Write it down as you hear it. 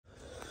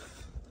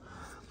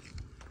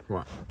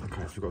Right,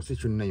 okay, so we've got a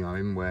situation Nemo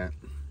in where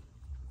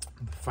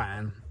the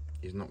fan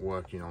is not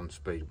working on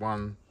speed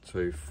 1,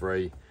 2,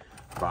 3,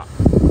 but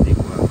it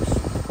works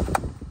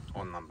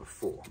on number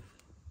 4.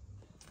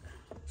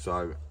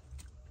 So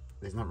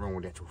there's nothing wrong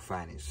with the actual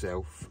fan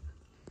itself.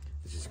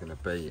 This is going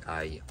to be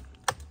a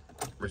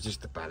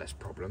resistor ballast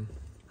problem,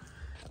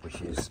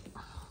 which is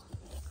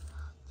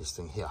this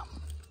thing here.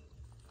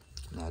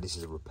 Now this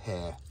is a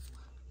repair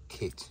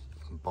kit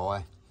you can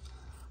buy.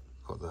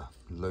 Got the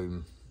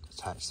loom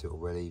attached to it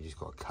already. You've just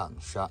got to cut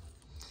and shut,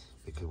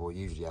 because what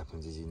usually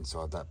happens is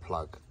inside that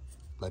plug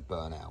they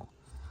burn out.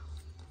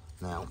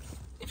 Now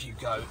if you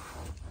go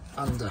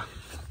under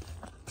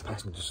the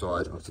passenger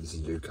side, obviously this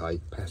is UK,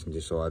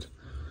 passenger side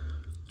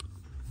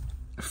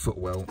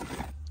footwell,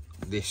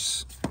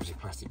 this obviously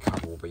plastic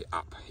cover will be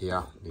up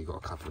here. You've got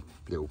a couple of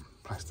little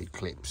plastic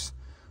clips,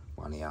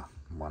 one here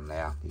and one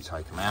there. You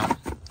take them out.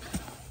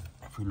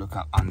 If we look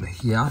up under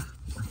here,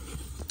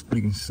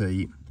 you can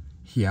see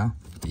here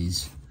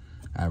is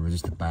our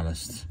resistor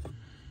ballast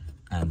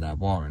and our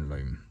wiring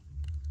loom.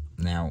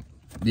 Now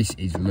this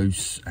is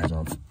loose as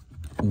I've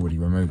already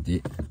removed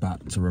it,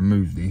 but to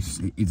remove this,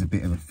 it is a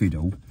bit of a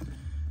fiddle.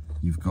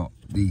 You've got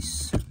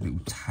this little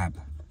tab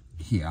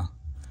here,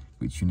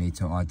 which you need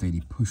to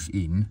ideally push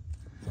in.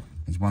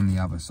 There's one on the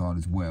other side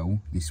as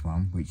well, this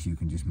one, which you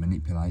can just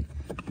manipulate,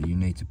 but you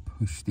need to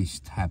push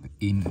this tab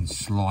in and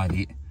slide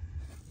it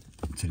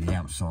to the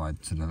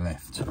outside, to the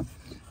left, and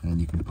then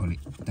you can pull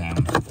it down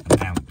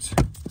and out.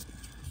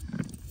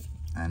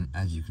 And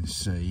as you can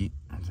see,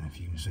 I don't know if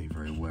you can see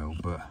very well,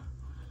 but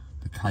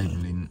the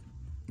cabling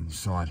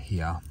inside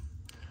here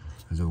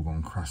has all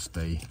gone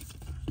crusty.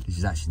 This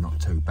is actually not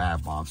too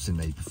bad, but I've seen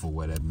these before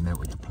where they've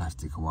melted the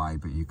plastic away,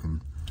 but you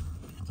can,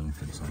 I don't know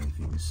if it's anything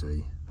you can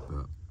see,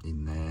 but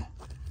in there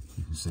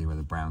you can see where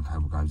the brown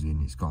cable goes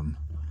in, it's gone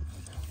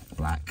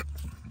black,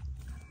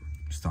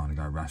 it's starting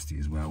to go rusty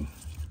as well.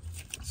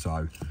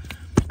 So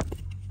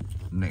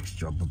next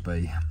job would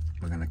be,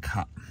 we're going to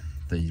cut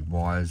these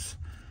wires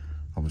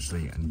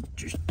obviously and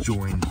just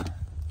join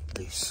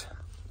this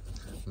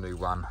new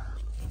one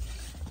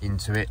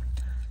into it.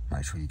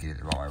 Make sure you get it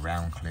the right way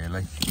around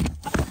clearly.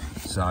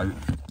 So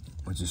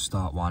we'll just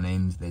start one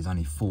end. There's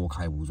only 4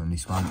 cables on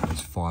this one, there's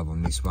 5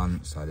 on this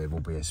one, so there will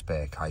be a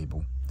spare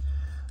cable.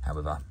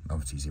 However,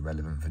 obviously it's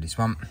irrelevant for this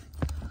one.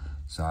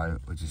 So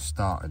we'll just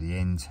start at the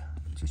end,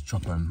 just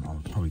chop them.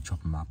 I'll probably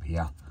chop them up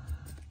here.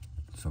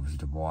 So obviously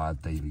the wire,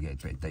 these we get a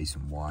bit of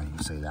decent wire. You can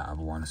see that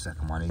other one, the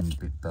second one in, a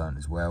bit burnt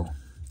as well.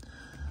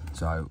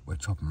 So we'll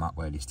chop them up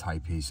where this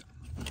tape is,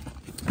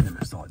 and then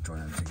we'll start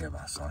joining them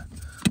together. So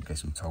get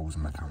some tools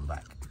and we'll come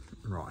back.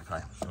 Right,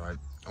 okay, so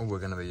all we're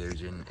going to be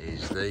using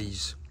is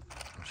these,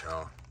 which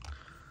are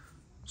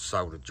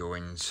solder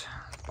joins.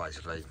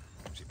 Basically,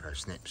 obviously a pair of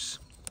snips,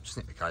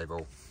 snip the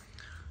cable,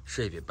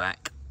 sheave it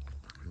back,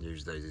 and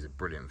use these. Are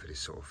brilliant for this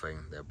sort of thing.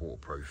 They're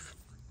waterproof,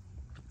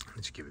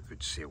 just give it a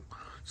good seal.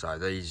 So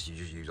these, you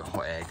just use a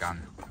hot air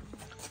gun,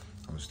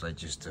 obviously,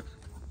 just to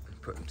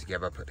put them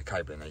together, put the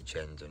cable in each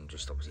end and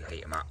just obviously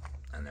heat them up,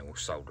 and then we'll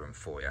solder them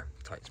for you.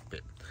 Takes a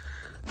bit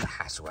the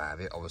hassle out of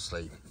it.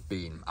 Obviously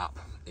being up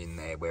in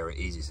there where it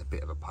is a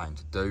bit of a pain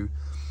to do,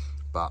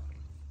 but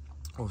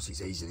obviously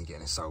it's easy to get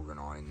a soldering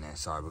iron in there.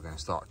 So we're going to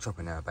start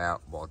chopping them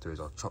about. What I'll do is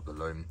I'll chop the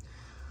loom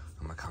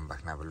and we'll come back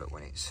and have a look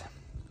when it's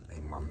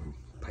in one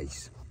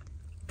piece.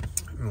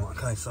 Right,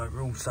 okay, so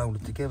we're all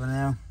soldered together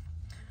now.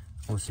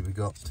 Obviously we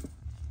got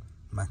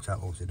match up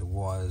obviously the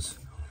wires,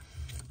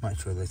 make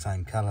sure they're the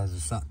same colours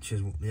as such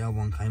as what the other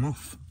one came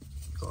off.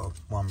 Got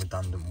one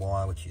redundant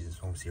wire which is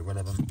obviously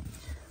irrelevant,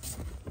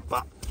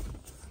 but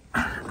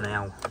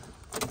now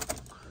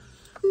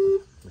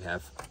we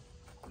have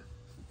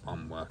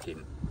 1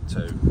 working, 2,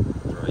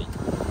 3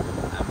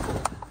 and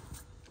 4.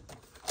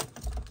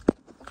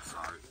 So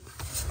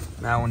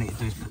now all I need to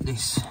do is put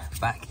this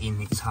back in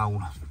its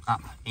hole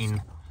up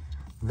in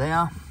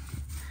there,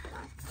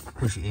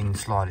 push it in,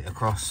 slide it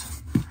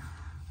across,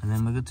 and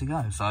then we're good to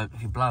go. So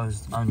if your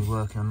blower's only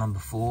working on number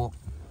 4,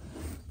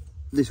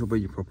 this will be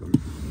your problem.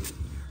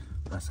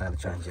 That's how to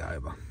change it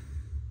over.